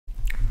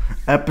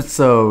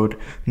episode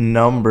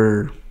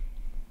number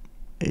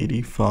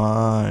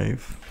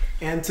 85.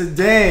 And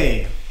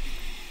today,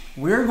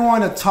 we're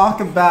going to talk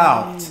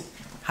about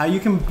how you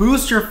can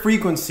boost your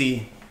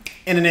frequency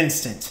in an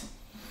instant.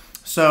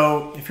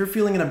 So, if you're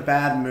feeling in a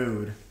bad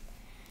mood,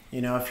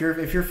 if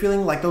you're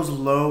feeling like those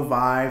low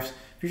vibes,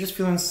 if you're just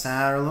feeling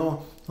sad or a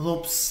little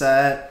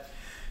upset,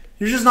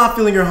 you're just not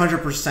feeling your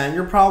 100%.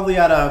 You're probably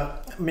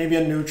at maybe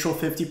a neutral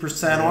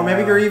 50%, or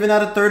maybe you're even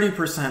at a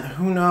 30%.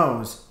 Who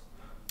knows?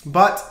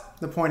 But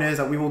the point is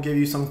that we will give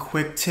you some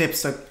quick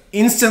tips to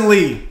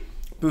instantly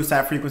boost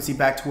that frequency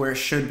back to where it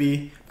should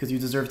be, because you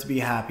deserve to be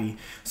happy.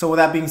 So with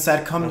that being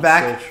said, come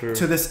back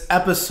to this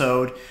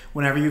episode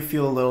whenever you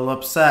feel a little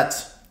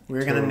upset.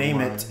 We're going to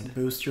name it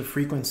Boost Your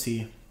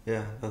Frequency.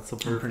 Yeah, that's a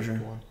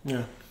perfect one.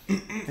 Yeah.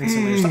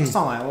 Instantly. It's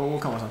not like, we'll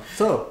come with something.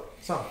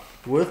 So,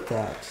 with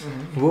that,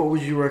 what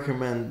would you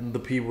recommend the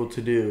people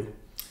to do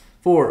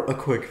for a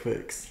quick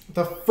fix?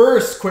 The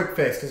first quick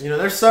fix, because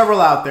there's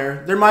several out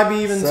there. There might be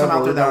even some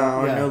out there that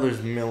I know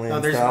there's millions. No,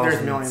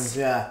 there's millions,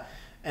 yeah.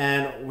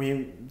 And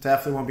we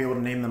definitely won't be able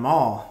to name them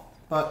all,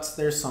 but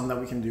there's some that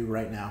we can do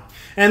right now.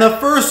 And the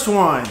first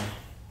one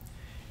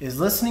is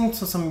listening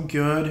to some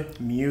good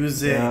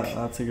music. Yeah,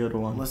 that's a good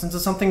one. Listen to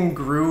something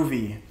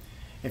groovy.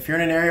 If you're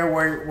in an area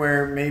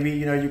where maybe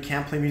you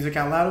can't play music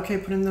out loud, okay,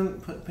 put in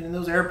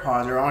those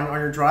AirPods, or on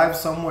your drive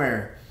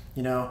somewhere.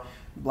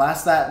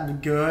 Blast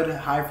that good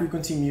high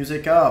frequency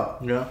music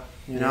up. Yeah.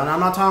 And I'm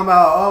not talking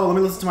about, let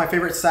me listen to my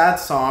favorite sad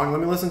song.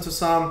 Let me listen to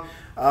some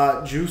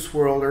Juice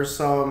WRLD or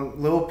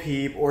some Lil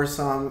Peep or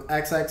some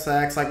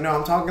XXX. Like, no,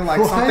 I'm talking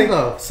like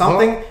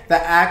something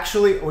that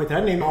actually. Wait, did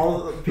I name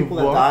all the people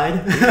that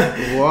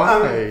died?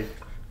 Why?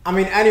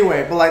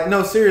 Anyway, but like,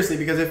 no, seriously,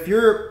 because if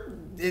you're,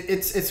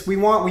 we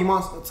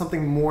want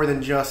something more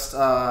than just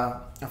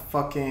a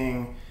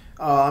fucking.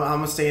 I'm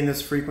gonna stay in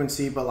this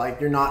frequency, but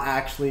like you're not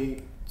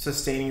actually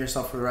sustaining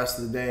yourself for the rest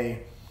of the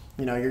day.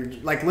 You're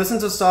like, listen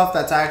to stuff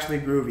that's actually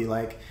groovy.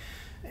 Like,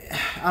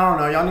 I don't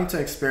know, y'all need to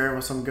experiment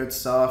with some good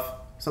stuff.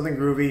 Something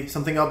groovy,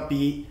 something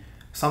upbeat,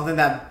 something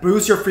that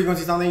boosts your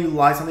frequency, something you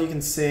like, something you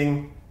can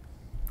sing.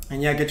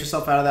 And yeah, get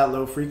yourself out of that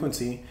low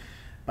frequency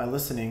by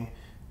listening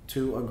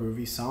to a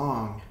groovy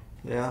song.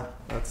 Yeah,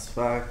 that's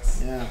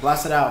facts. Yeah,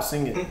 blast it out,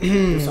 sing it.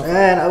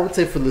 And I would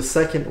say for the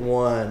second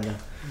one,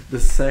 the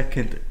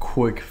second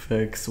quick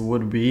fix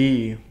would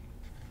be,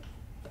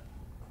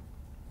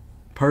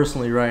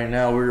 personally right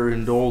now we're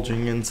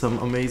indulging in some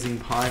amazing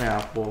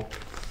pineapple.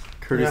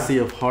 Courtesy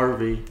of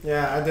Harvey.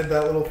 Yeah, I did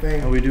that little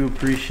thing. And we do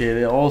appreciate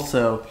it.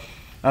 Also,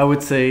 I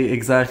would say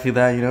exactly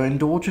that.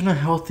 Indulge in a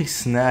healthy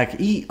snack.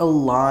 Eat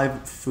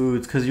alive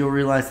foods, because you'll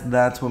realize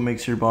that's what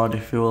makes your body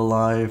feel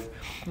alive.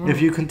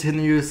 If you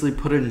continuously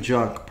put in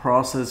junk,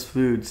 processed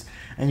foods,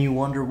 and you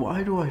wonder,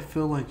 why do I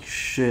feel like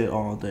shit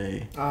all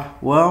day?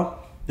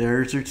 Well,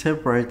 there's your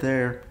tip right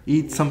there.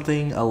 Eat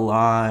something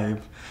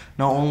alive.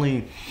 Not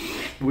only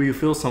will you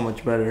feel so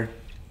much better,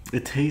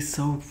 it tastes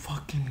so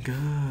fucking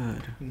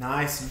good.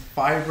 Nice,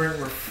 vibrant,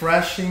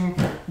 refreshing,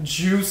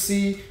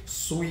 juicy,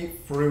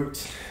 sweet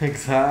fruit.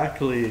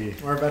 Exactly.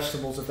 Or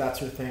vegetables if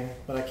that's your thing,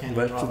 but I can't eat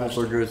raw vegetables. Vegetables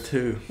are good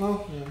too.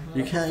 Well, yeah,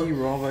 you can't eat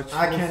raw vegetables?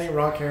 I can't eat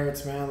raw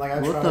carrots, man.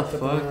 Like, what the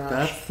fuck?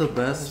 That's the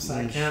best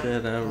shit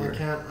ever. I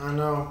can't, I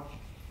know.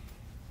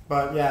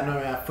 But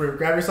yeah, fruit.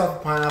 Grab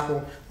yourself a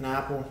pineapple, an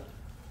apple,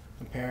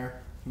 a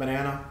pear,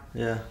 banana.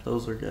 Yeah,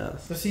 those are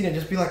gas. Just eat it.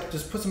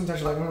 Just put some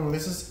attention. Like,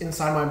 this is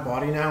inside my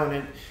body now,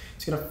 and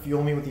it's gonna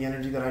fuel me with the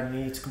energy that I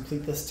need to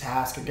complete this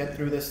task and get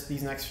through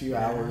these next few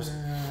hours.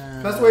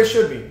 That's the way it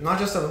should be. Not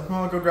just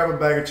I'll go grab a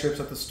bag of chips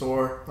at the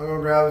store. I'll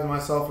go grab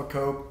myself a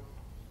Coke.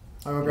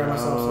 I'll go grab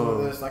myself some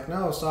of this. Like,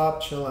 no,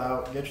 stop, chill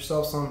out, get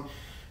yourself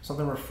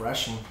something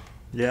refreshing.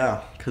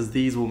 Yeah, because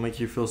these will make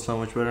you feel so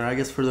much better. And I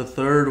guess for the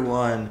third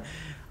one,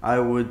 I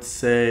would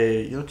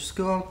say, just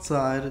go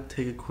outside,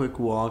 take a quick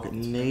walk,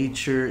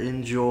 nature,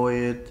 enjoy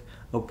it,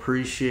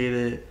 appreciate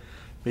it.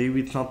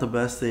 Maybe it's not the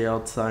best day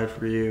outside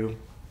for you.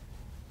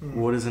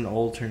 What is an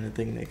alternate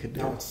thing they could do?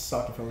 That would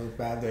suck if it was a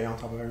bad day on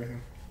top of everything.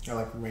 Or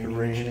like rainy.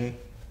 Rainy.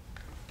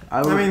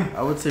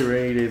 I would say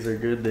rainy days are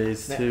good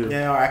days too.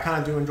 Yeah, I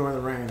kind of do enjoy the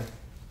rain.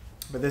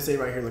 But this day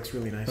right here looks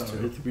really nice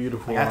too. It's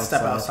beautiful. I got to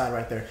step outside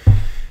right there.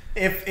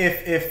 If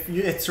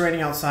it's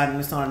raining outside and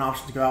it's not an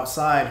option to go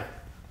outside,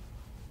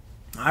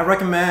 I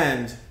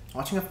recommend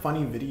watching a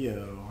funny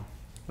video.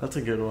 That's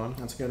a good one.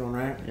 That's a good one,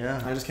 right? Yeah.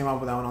 I just came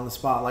up with that one on the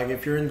spot. Like,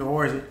 if you're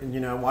indoors,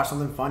 watch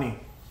something funny.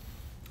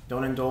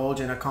 Don't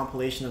indulge in a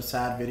compilation of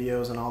sad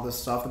videos and all this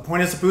stuff. The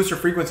point is to boost your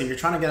frequency. You're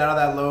trying to get out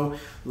of that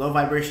low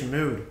vibration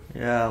mood.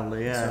 Yeah.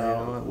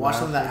 So watch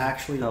something that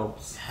actually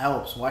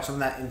helps. Watch something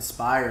that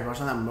inspires. Watch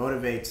something that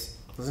motivates.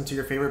 Listen to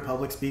your favorite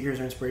public speakers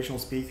or inspirational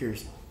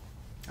speakers.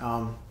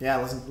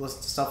 Listen to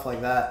stuff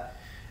like that,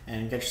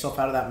 and get yourself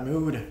out of that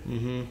mood.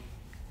 Mm-hmm.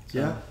 So,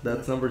 yeah,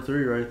 that's number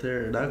 3 right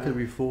there. That could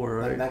be 4,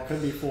 right? That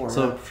could be 4.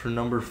 So for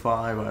number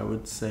 5, I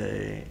would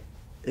say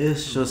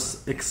is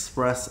just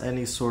express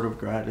any sort of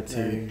gratitude.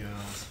 There you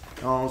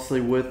go.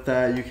 Honestly, with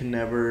that, it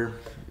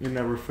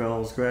never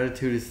fails.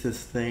 Gratitude is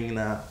this thing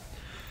that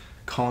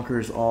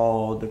conquers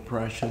all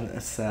depression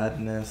and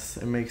sadness.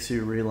 It makes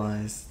you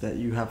realize that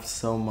you have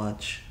so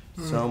much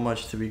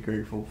to be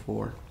grateful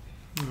for.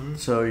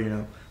 So, you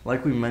know,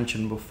 like we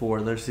mentioned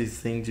before, there's these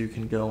things you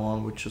can go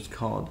on, which is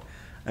called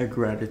a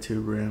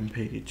gratitude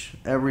rampage.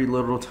 Every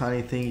little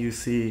tiny thing you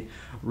see,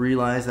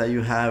 realize that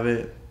you have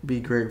it, be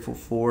grateful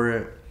for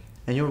it,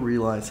 and you'll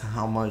realize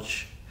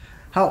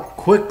how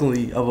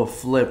quickly of a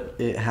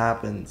flip it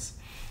happens.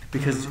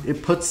 Because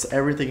it puts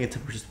everything into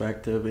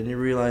perspective, and you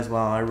realize,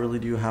 wow, I really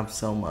do have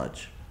so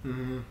much.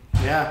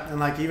 Yeah, and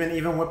like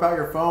even whip out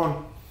your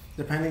phone,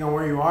 depending on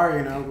where you are,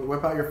 you know,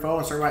 whip out your phone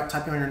and start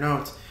typing on your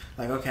notes.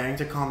 Like, okay, I need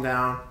to calm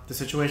down. The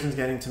situation's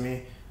getting to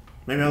me.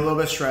 Maybe I'm a little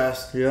bit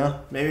stressed. Yeah.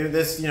 Maybe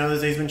this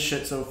day's been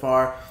shit so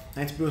far.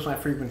 I need to boost my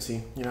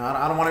frequency. You know,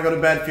 I don't want to go to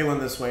bed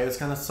feeling this way. This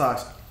kind of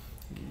sucks.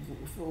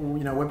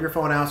 You know, whip your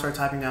phone out, start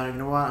typing down. You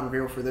know what? I'm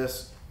grateful for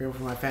this. Grateful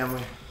for my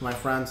family, my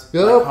friends, my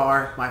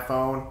car, my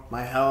phone,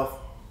 my health.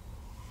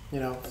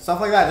 You know,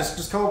 stuff like that.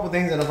 Just come up with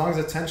things that, as long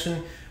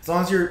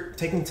as you're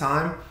taking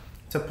time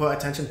to put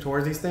attention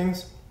towards these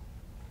things,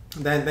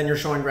 then you're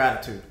showing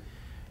gratitude.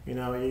 You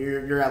know,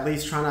 you're at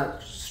least trying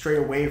to stray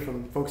away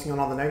from focusing on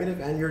all the negative,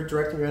 and you're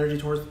directing your energy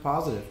towards the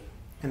positive.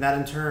 And that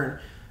in turn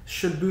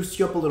should boost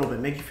you up a little bit,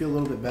 make you feel a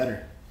little bit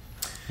better.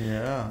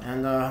 Yeah.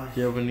 And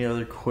do you have any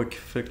other quick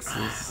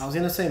fixes? I was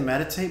gonna say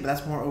meditate, but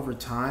that's more over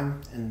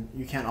time, and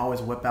you can't always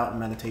whip out a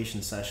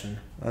meditation session.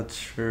 That's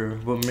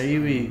true, but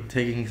maybe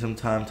taking some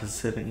time to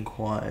sit in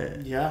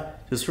quiet. Yeah.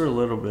 Just for a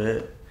little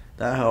bit.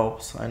 That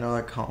helps. I know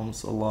that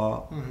calms a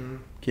lot.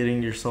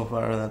 Getting yourself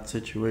out of that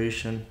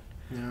situation.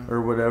 Yeah.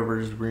 Or whatever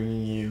is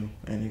bringing you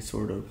any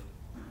sort of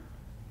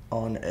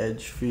on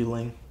edge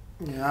feeling.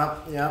 Yeah,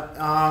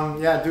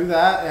 do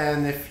that.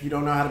 And if you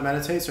don't know how to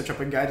meditate, search up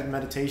a guided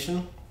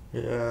meditation.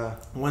 Yeah.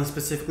 One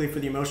specifically for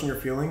the emotion you're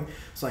feeling.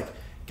 It's like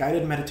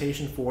guided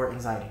meditation for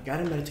anxiety,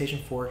 guided meditation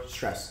for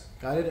stress,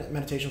 guided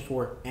meditation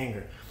for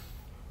anger.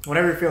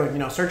 Whatever you're feeling, you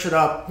know, search it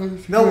up.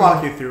 They'll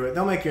walk you through it.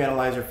 They'll make you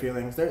analyze your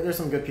feelings. There's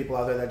some good people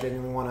out there that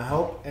genuinely want to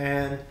help,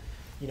 and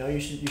you know, you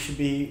should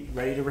be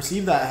ready to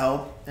receive that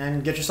help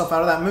and get yourself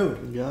out of that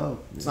mood. Yeah.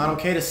 It's not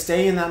okay to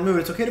stay in that mood.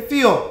 It's okay to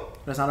feel,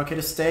 but it's not okay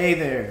to stay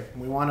there.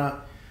 We want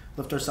to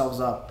lift ourselves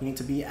up. We need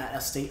to be at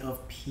a state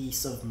of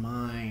peace of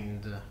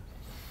mind.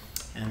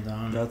 And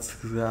that's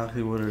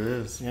exactly what it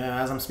is.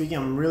 Yeah, as I'm speaking,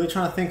 I'm really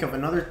trying to think of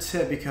another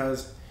tip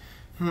because,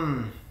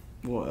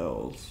 what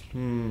else?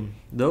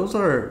 Those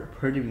are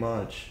pretty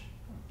much.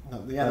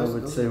 Yeah, I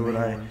would say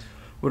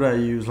what I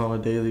use on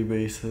a daily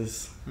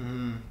basis.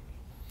 I'm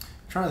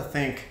trying to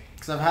think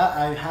because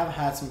I have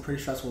had some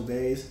pretty stressful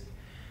days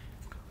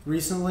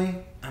recently.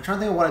 I'm trying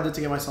to think of what I did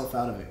to get myself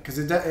out of it because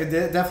it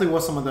definitely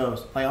was some of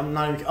those. Like I'm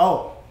not even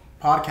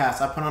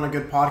podcasts. I put on a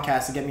good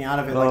podcast to get me out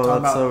of it. Like that's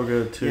about, so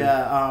good too.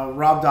 Yeah,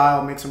 Rob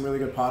Dial makes some really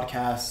good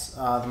podcasts.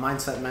 The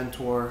Mindset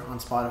Mentor on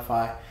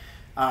Spotify.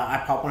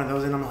 I pop one of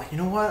those in. I'm like, you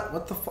know what?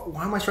 What the?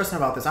 Why am I stressing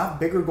about this? I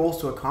have bigger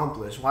goals to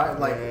accomplish. Why?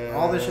 Like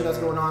all this shit that's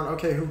going on.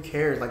 Okay, who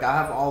cares? Like I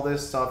have all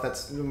this stuff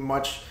that's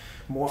much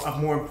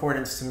more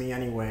importance to me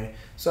anyway.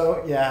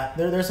 So yeah,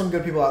 there's some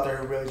good people out there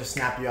who really just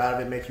snap you out of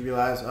it, make you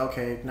realize,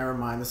 okay, never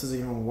mind. This isn't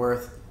even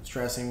worth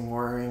stressing,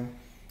 worrying,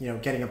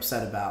 getting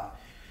upset about.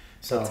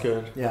 So that's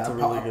good. Yeah, that's a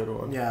really good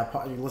one. Yeah,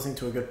 you're listening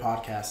to a good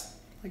podcast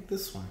like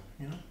this one.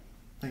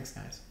 Thanks,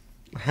 guys.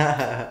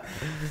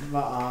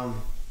 But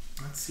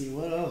let's see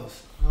what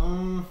else.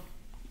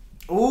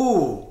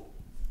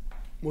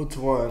 What's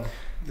one?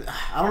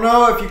 I don't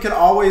know if you could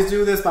always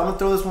do this, but I'm gonna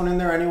throw this one in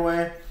there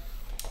anyway.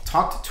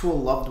 Talk to a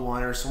loved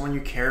one or someone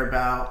you care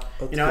about.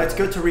 It's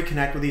good to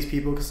reconnect with these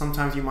people because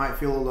sometimes you might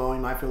feel alone,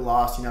 you might feel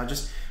lost.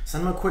 Just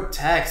send them a quick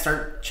text,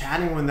 start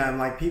chatting with them.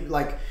 Like people,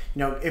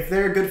 if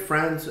they're good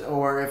friends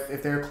or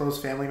if they're close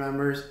family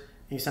members, and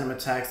you send them a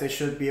text, they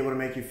should be able to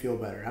make you feel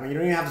better. I mean, you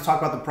don't even have to talk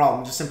about the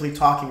problem. Just simply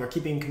talking or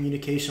keeping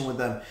communication with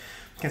them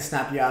can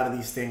snap you out of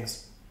these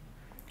things.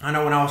 I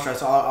know when I was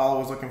stressed, all I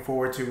was looking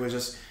forward to was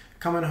just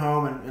coming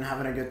home and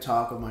having a good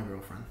talk with my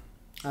girlfriend.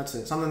 That's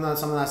it. Something that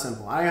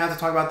simple. I don't have to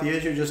talk about the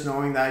issue. Just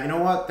knowing that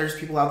there's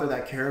people out there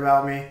that care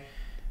about me.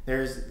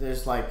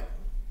 There's like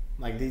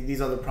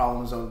these other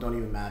problems don't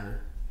even matter.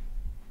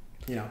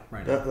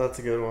 Right now. That's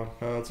a good one.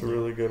 That's a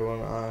really good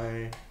one.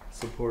 I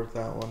support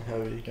that one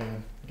heavy.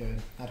 Good.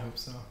 I'd hope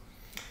so.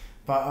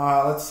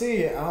 But let's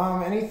see.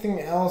 Anything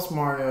else,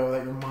 Mario,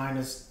 that your mind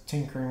is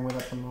tinkering with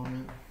at the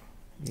moment?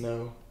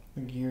 No.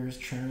 The gears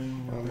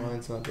churning. My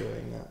mind's not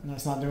doing that. No,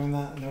 it's not doing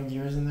that. No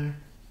gears in there.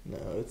 No,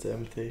 it's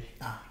empty.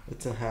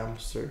 It's a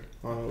hamster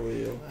on a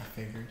wheel. I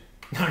figured.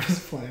 No, I'm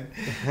just playing.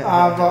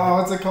 But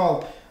what's it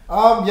called?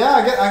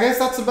 I guess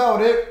that's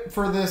about it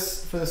for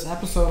this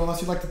episode.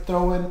 Unless you'd like to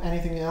throw in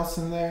anything else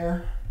in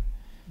there.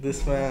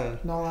 This man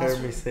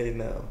heard me say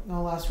no.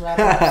 No last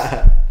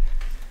wrap-ups.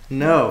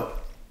 No.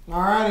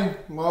 Alrighty.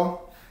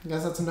 Well, I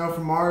guess that's a no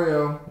from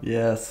Mario.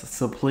 Yes.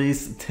 So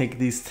please take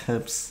these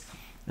tips.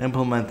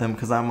 Implement them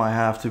because I might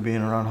have to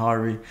being around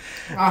Harvey.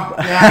 Oh,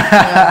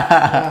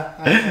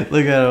 yeah.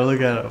 Look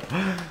at him.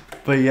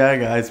 But yeah,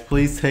 guys,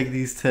 please take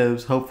these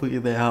tips. Hopefully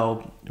they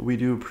help. We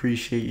do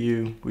appreciate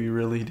you. We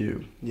really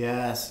do.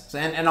 Yes.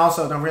 And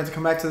also, don't forget to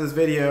come back to this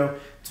video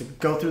to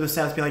go through the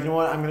steps. Be like, you know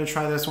what? I'm going to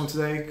try this one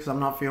today because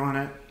I'm not feeling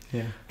it.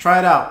 Yeah. Try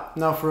it out.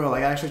 No, for real.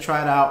 Like, actually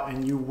try it out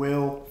and you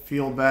will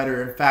feel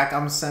better. In fact,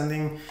 I'm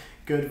sending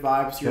good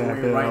vibes your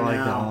way right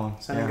now.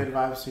 Sending good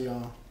vibes to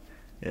y'all.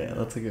 Yeah,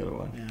 that's a good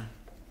one. Yeah.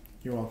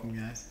 You're welcome,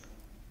 guys.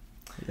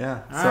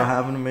 Yeah. All so right.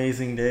 have an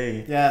amazing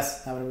day.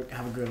 Yes. Have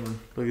a good one.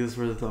 Look at this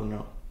for the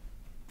thumbnail.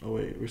 Oh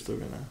wait, we're still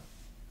gonna.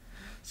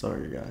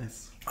 Sorry,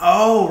 guys.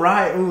 Oh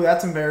right. Ooh,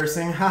 that's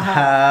embarrassing.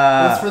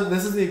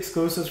 This is the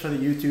exclusives for the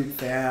YouTube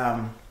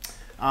fam.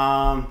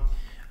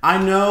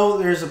 I know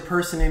there's a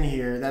person in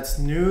here that's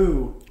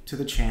new to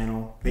the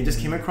channel. They just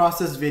came across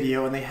this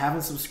video and they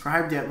haven't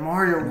subscribed yet.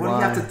 Mario, what do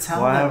you have to tell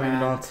them? Why have you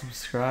not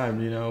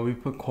subscribed? You know, we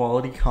put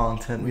quality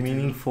content,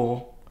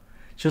 meaningful,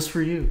 just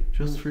for you,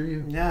 just for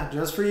you. Yeah,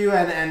 just for you,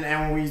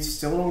 and we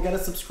still don't get a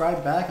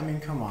subscribe back. I mean,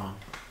 come on.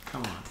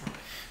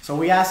 So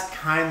we ask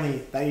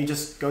kindly that you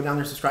just go down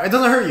there and subscribe. It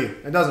doesn't hurt you.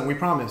 It doesn't. We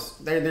promise.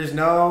 There's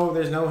no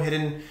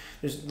hidden.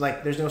 There's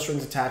no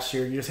strings attached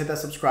here. You just hit that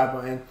subscribe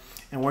button,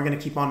 and we're gonna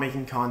keep on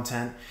making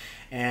content,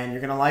 and you're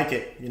gonna like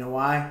it. You know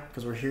why?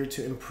 Because we're here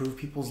to improve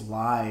people's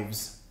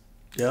lives.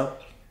 Yep.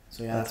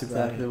 So yeah, that's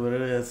exactly what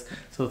it is.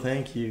 So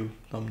thank you.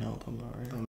 Thumbnail, right?